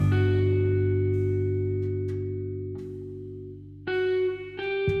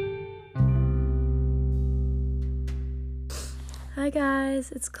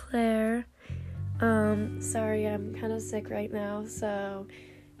guys, it's Claire. Sorry, I'm kind of sick right now, so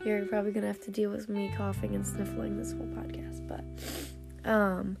you're probably gonna have to deal with me coughing and sniffling this whole podcast, but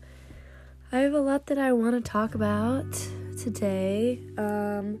I have a lot that I want to talk about today.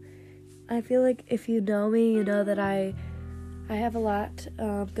 I feel like if you know me, you know that I have a lot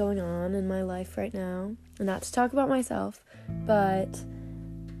going on in my life right now, and not to talk about myself, but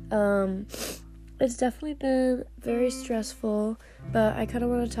it's definitely been very stressful, but I kind of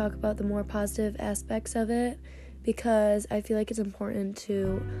want to talk about the more positive aspects of it, because I feel like it's important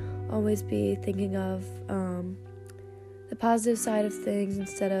to always be thinking of the positive side of things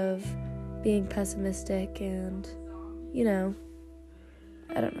instead of being pessimistic and,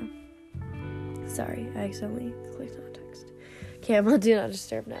 I don't know. Sorry, I accidentally clicked on a text. Okay, I'm on Do Not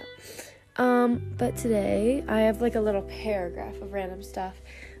Disturb now. But today, I have like a little paragraph of random stuff.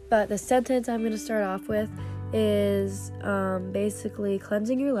 But the sentence I'm going to start off with is basically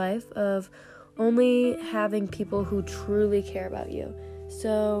cleansing your life of only having people who truly care about you.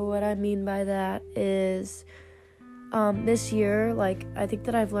 So what I mean by that is this year, I think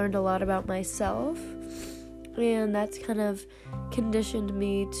that I've learned a lot about myself, and that's kind of conditioned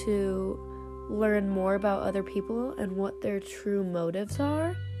me to learn more about other people and what their true motives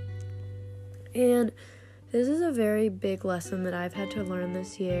are. And this is a very big lesson that I've had to learn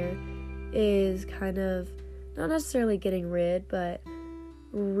this year, is kind of not necessarily getting rid, but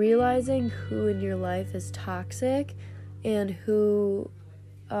realizing who in your life is toxic and who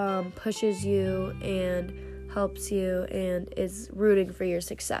pushes you and helps you and is rooting for your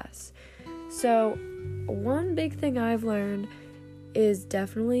success. So one big thing I've learned is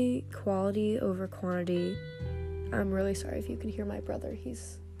definitely quality over quantity. I'm really sorry if you can hear my brother.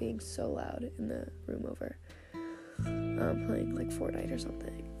 He's being so loud in the room over playing Fortnite or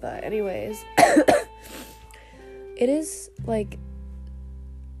something. But anyways, it is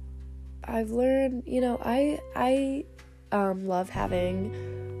I've learned, I love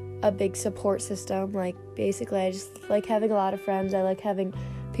having a big support system. Basically I just like having a lot of friends. I like having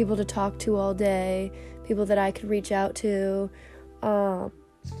people to talk to all day, people that I could reach out to, and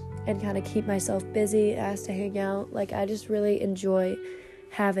kind of keep myself busy, ask to hang out. I just really enjoy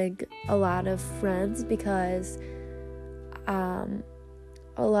having a lot of friends, because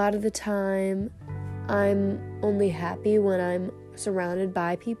a lot of the time I'm only happy when I'm surrounded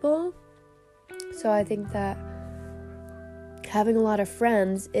by people. So I think that having a lot of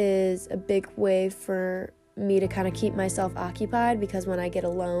friends is a big way for me to kind of keep myself occupied, because when I get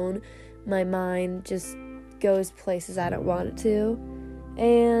alone, my mind just goes places I don't want it to.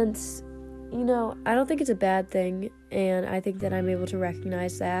 And I don't think it's a bad thing, and I think that I'm able to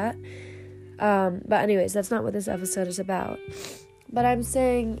recognize that. But anyways, that's not what this episode is about. But I'm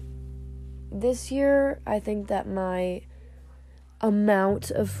saying this year, I think that my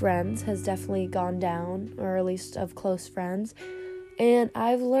amount of friends has definitely gone down, or at least of close friends. And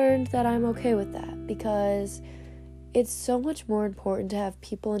I've learned that I'm okay with that, because it's so much more important to have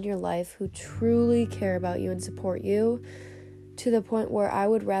people in your life who truly care about you and support you, to the point where I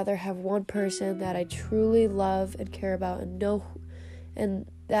would rather have one person that I truly love and care about and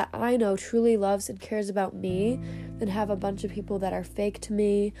that I know truly loves and cares about me, than have a bunch of people that are fake to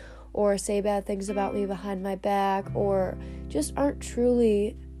me or say bad things about me behind my back, or just aren't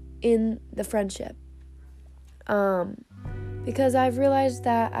truly in the friendship. Because I've realized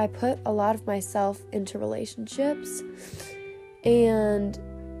that I put a lot of myself into relationships, and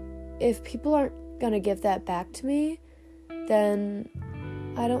if people aren't gonna give that back to me, then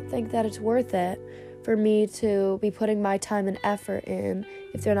I don't think that it's worth it for me to be putting my time and effort in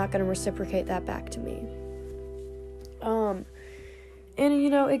if they're not going to reciprocate that back to me. And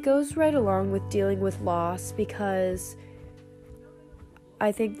it goes right along with dealing with loss, because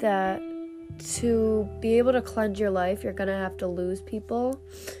I think that to be able to cleanse your life, you're going to have to lose people.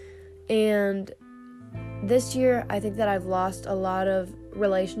 And this year, I think that I've lost a lot of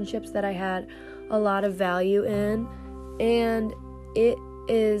relationships that I had a lot of value in, and it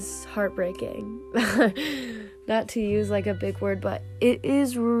is heartbreaking. Not to use a big word, but it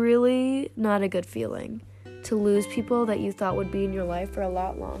is really not a good feeling to lose people that you thought would be in your life for a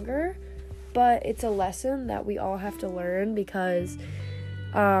lot longer. But it's a lesson that we all have to learn, because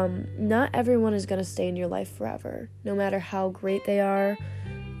not everyone is going to stay in your life forever, no matter how great they are.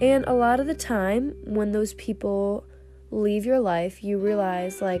 And a lot of the time, when those people leave your life, you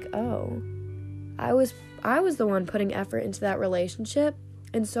realize oh, I was the one putting effort into that relationship.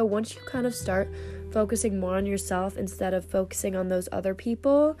 And so once you kind of start focusing more on yourself instead of focusing on those other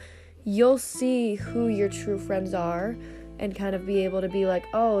people, you'll see who your true friends are, and kind of be able to be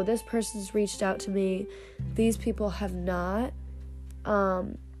oh, this person's reached out to me, these people have not,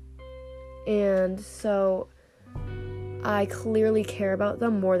 And so I clearly care about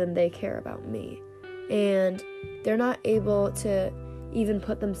them more than they care about me. And they're not able to even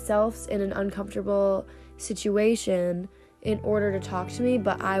put themselves in an uncomfortable situation in order to talk to me,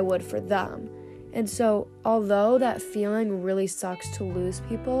 but I would for them. And so, although that feeling really sucks to lose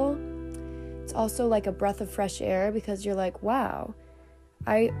people, it's also like a breath of fresh air, because you're like, wow,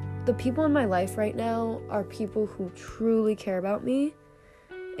 the people in my life right now are people who truly care about me,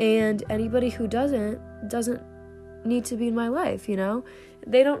 and anybody who doesn't need to be in my life, you know?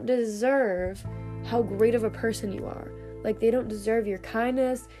 They don't deserve how great of a person you are. Like, they don't deserve your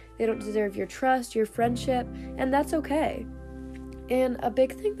kindness, they don't deserve your trust, your friendship, and that's okay. And a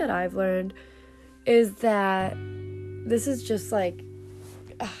big thing that I've learned is that this is just like,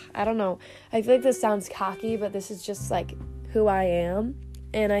 I don't know, I feel like this sounds cocky, but this is just like who I am.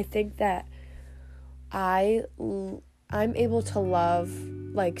 And I think that I'm able to love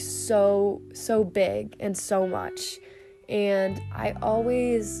like so big and so much. And I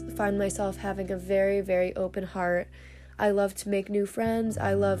always find myself having a very, very open heart. I love to make new friends.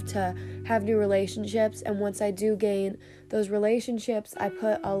 I love to have new relationships. And once I do gain those relationships, I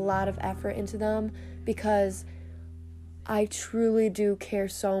put a lot of effort into them, because I truly do care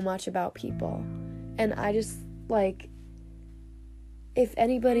so much about people. And I just, like, if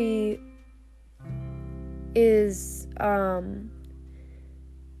anybody is,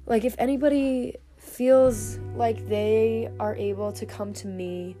 if anybody feels like they are able to come to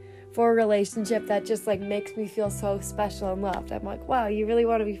me for a relationship that just, like, makes me feel so special and loved, I'm like, wow, you really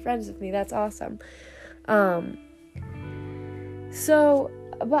want to be friends with me? That's awesome.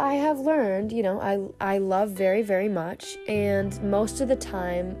 But I have learned, you know, I love very, very much, and most of the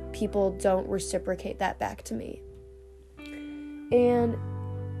time, people don't reciprocate that back to me. And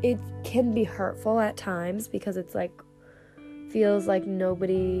it can be hurtful at times, because it's like, feels like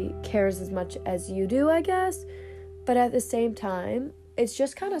nobody cares as much as you do, I guess. But at the same time, it's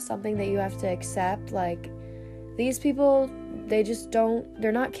just kind of something that you have to accept. Like, these people,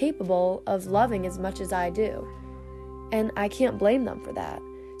 they're not capable of loving as much as I do. And I can't blame them for that.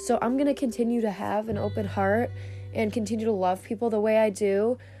 So I'm going to continue to have an open heart and continue to love people the way I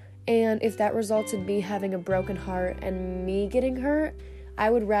do. And if that results in me having a broken heart and me getting hurt, I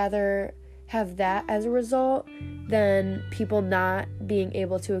would rather have that as a result than people not being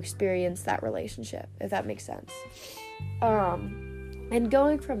able to experience that relationship, if that makes sense. And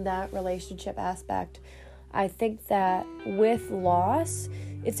going from that relationship aspect, I think that with loss,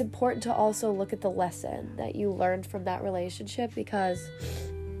 it's important to also look at the lesson that you learned from that relationship, because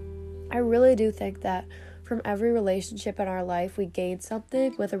I really do think that from every relationship in our life, we gain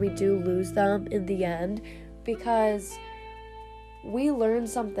something, whether we do lose them in the end, because we learn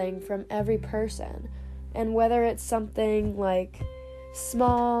something from every person. And whether it's something like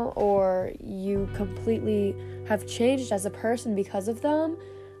small or you completely have changed as a person because of them,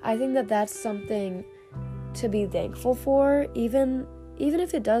 I think that that's something to be thankful for, even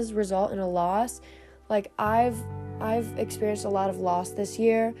if it does result in a loss. Like, I've experienced a lot of loss this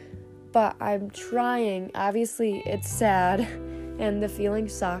year, but I'm trying. Obviously, it's sad and the feeling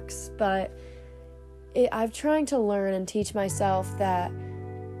sucks, but I'm trying to learn and teach myself that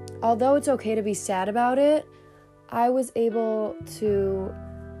although it's okay to be sad about it, I was able to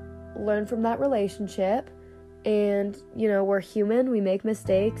learn from that relationship. And, you know, we're human, we make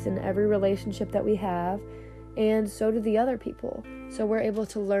mistakes in every relationship that we have, and so do the other people. So we're able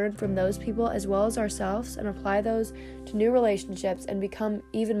to learn from those people as well as ourselves and apply those to new relationships and become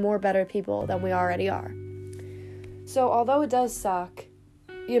even more better people than we already are. So although it does suck,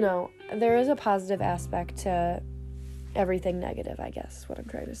 you know, there is a positive aspect to everything negative, I guess is what I'm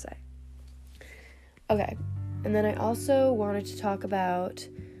trying to say. Okay, and then I also wanted to talk about,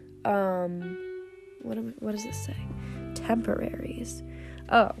 what does this say? Temporaries.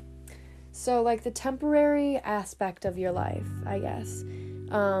 Oh, so like the temporary aspect of your life, I guess.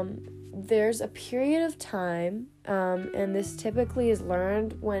 There's a period of time, and this typically is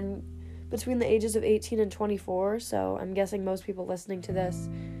learned when between the ages of 18 and 24, so I'm guessing most people listening to this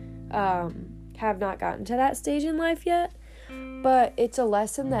have not gotten to that stage in life yet, but it's a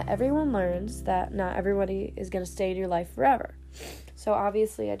lesson that everyone learns, that not everybody is going to stay in your life forever. So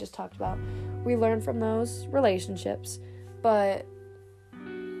obviously, I just talked about, we learn from those relationships, but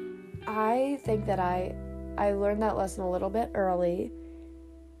I think that I learned that lesson a little bit early.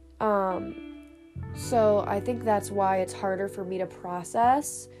 So I think that's why it's harder for me to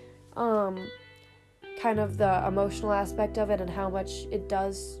process kind of the emotional aspect of it and how much it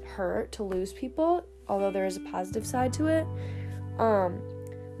does hurt to lose people, although there is a positive side to it.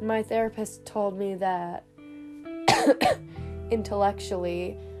 My therapist told me that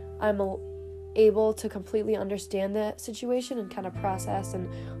intellectually I'm able to completely understand the situation and kind of process and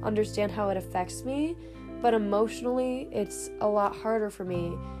understand how it affects me, but emotionally it's a lot harder for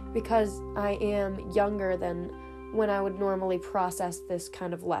me because I am younger than when I would normally process this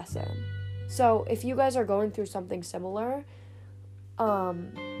kind of lesson. So if you guys are going through something similar,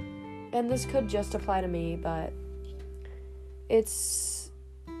 and this could just apply to me, but it's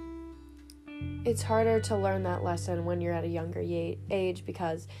harder to learn that lesson when you're at a younger age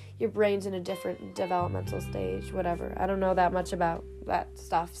because your brain's in a different developmental stage, whatever. I don't know that much about that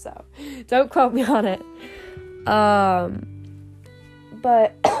stuff, so don't quote me on it.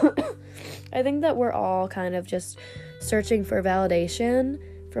 But I think that we're all kind of just searching for validation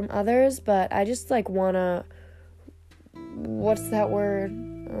from others, but I just want to, what's that word?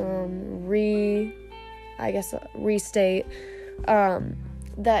 Restate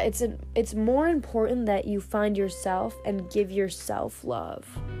that it's more important that you find yourself and give yourself love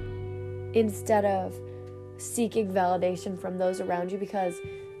instead of seeking validation from those around you, because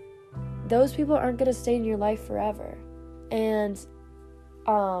those people aren't going to stay in your life forever. And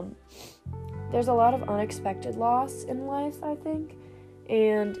there's a lot of unexpected loss in life, I think,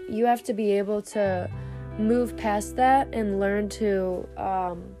 and you have to be able to move past that and learn to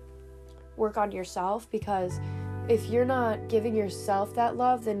work on yourself, because if you're not giving yourself that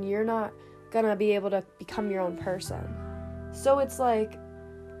love, then you're not gonna be able to become your own person. So it's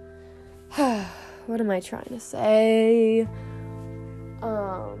what am I trying to say?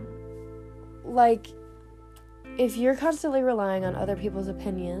 If you're constantly relying on other people's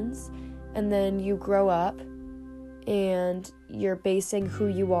opinions and then you grow up and you're basing who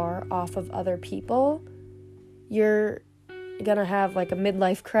you are off of other people, you're gonna have a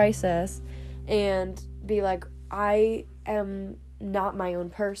midlife crisis and be like, I am not my own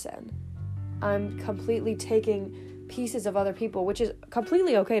person. I'm completely taking pieces of other people, which is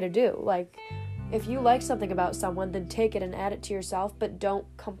completely okay to do. If you like something about someone, then take it and add it to yourself, but don't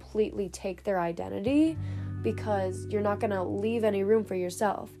completely take their identity, because you're not gonna leave any room for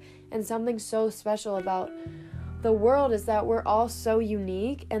yourself. And something so special about the world is that we're all so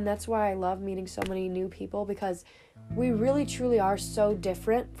unique, and that's why I love meeting so many new people, because we really truly are so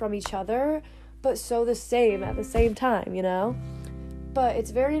different from each other, but so the same at the same time, But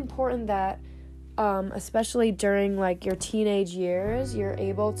it's very important that, especially during your teenage years, you're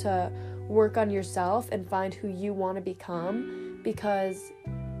able to work on yourself and find who you want to become, because,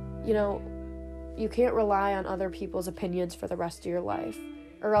 you can't rely on other people's opinions for the rest of your life,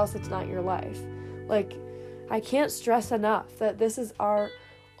 or else it's not your life. I can't stress enough that this is our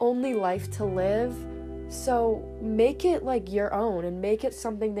only life to live, so make it your own, and make it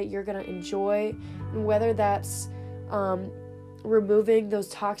something that you're gonna enjoy, and whether that's removing those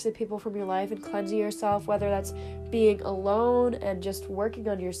toxic people from your life and cleansing yourself, whether that's being alone and just working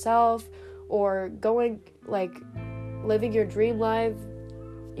on yourself, or going living your dream life,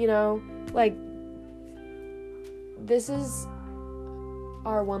 this is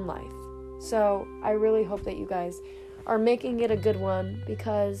our one life. So I really hope that you guys are making it a good one,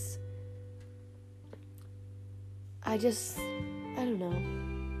 because I don't know.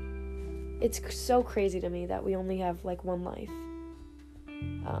 It's so crazy to me that we only have one life.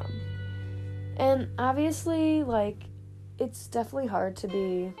 And obviously it's definitely hard to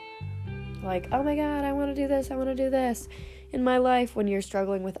be oh my god, I want to do this in my life when you're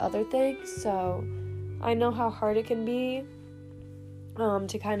struggling with other things. So I know how hard it can be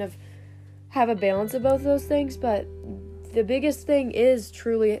to kind of have a balance of both those things, but the biggest thing is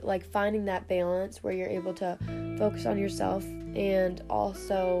truly finding that balance where you're able to focus on yourself and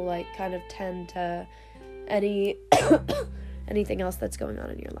also kind of tend to anything else that's going on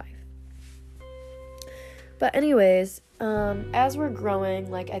in your life. But anyways, as we're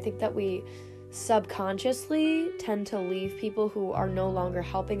growing, I think that we subconsciously tend to leave people who are no longer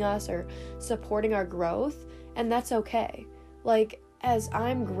helping us or supporting our growth, and that's okay. As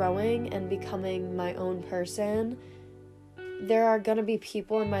I'm growing and becoming my own person, there are gonna be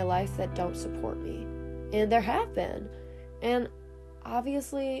people in my life that don't support me, and there have been. And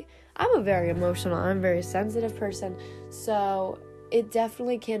obviously, I'm a very emotional, I'm a very sensitive person, so it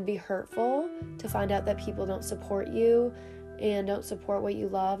definitely can be hurtful to find out that people don't support you and don't support what you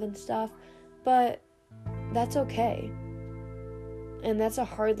love and stuff, but that's okay. And that's a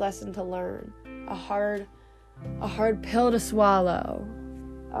hard lesson to learn, a hard pill to swallow.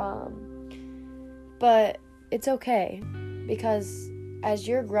 But it's okay, because as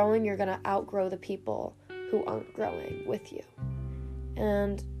you're growing, you're gonna outgrow the people who aren't growing with you.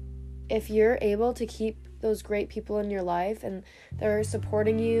 And if you're able to keep those great people in your life and they're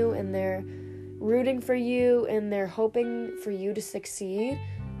supporting you and they're rooting for you and they're hoping for you to succeed,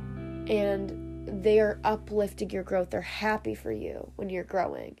 and they are uplifting your growth. They're happy for you when you're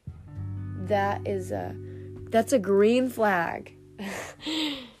growing. That's a green flag.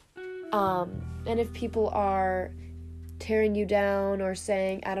 And if people are tearing you down or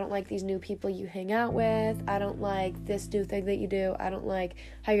saying, I don't like these new people you hang out with, I don't like this new thing that you do, I don't like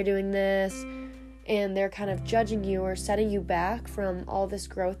how you're doing this, and they're kind of judging you or setting you back from all this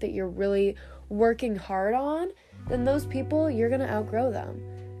growth that you're really working hard on, then those people, you're going to outgrow them.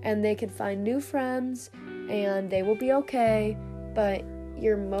 And they can find new friends, and they will be okay, but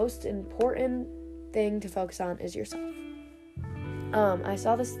your most important thing to focus on is yourself. I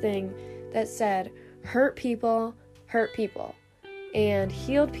saw this thing that said, hurt people, and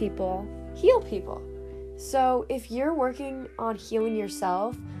healed people, heal people. So if you're working on healing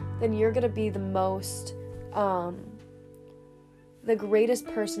yourself, then you're going to be the greatest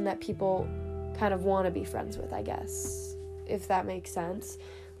person that people kind of want to be friends with, I guess, if that makes sense.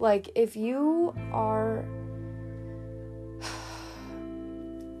 Like, if you are,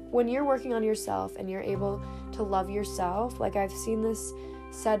 when you're working on yourself and you're able to love yourself, like I've seen this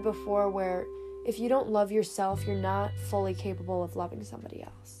said before, where if you don't love yourself, you're not fully capable of loving somebody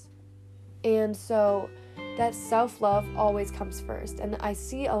else. And so that self-love always comes first. And I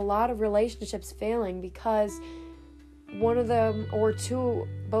see a lot of relationships failing because one of them or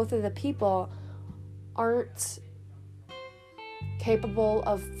both of the people aren't capable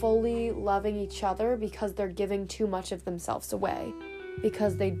of fully loving each other because they're giving too much of themselves away,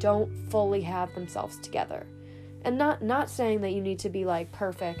 because they don't fully have themselves together. And not saying that you need to be like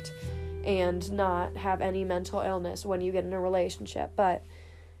perfect and not have any mental illness when you get in a relationship, but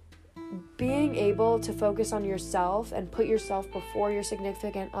being able to focus on yourself and put yourself before your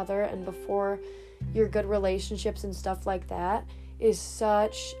significant other and before your good relationships and stuff like that is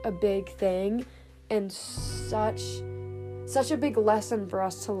such a big thing and such a big lesson for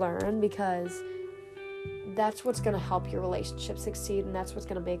us to learn, because that's what's going to help your relationship succeed, and that's what's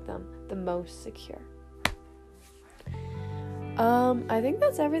going to make them the most secure. I think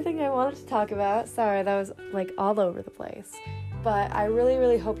that's everything I wanted to talk about. Sorry, that was like all over the place. But I really,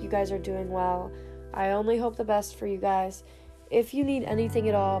 really hope you guys are doing well. I only hope the best for you guys. If you need anything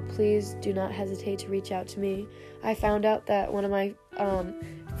at all, please do not hesitate to reach out to me. I found out that one of my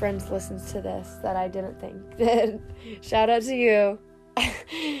friends listens to this that I didn't think did. Shout out to you.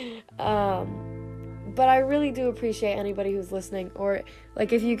 But I really do appreciate anybody who's listening, or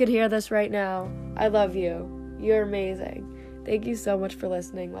like if you could hear this right now, I love you. You're amazing. Thank you so much for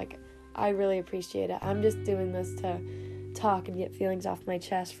listening. Like, I really appreciate it. I'm just doing this to talk and get feelings off my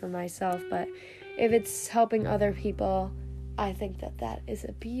chest for myself, but if it's helping other people, I think that is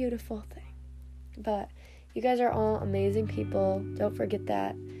a beautiful thing. But you guys are all amazing people. Don't forget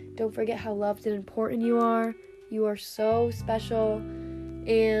that. Don't forget how loved and important you are. You are so special.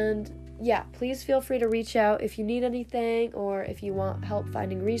 And yeah, please feel free to reach out if you need anything, or if you want help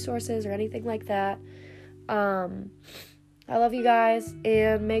finding resources or anything like that. I love you guys,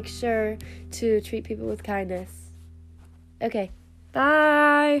 and make sure to treat people with kindness. Okay,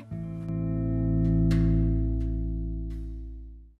 bye!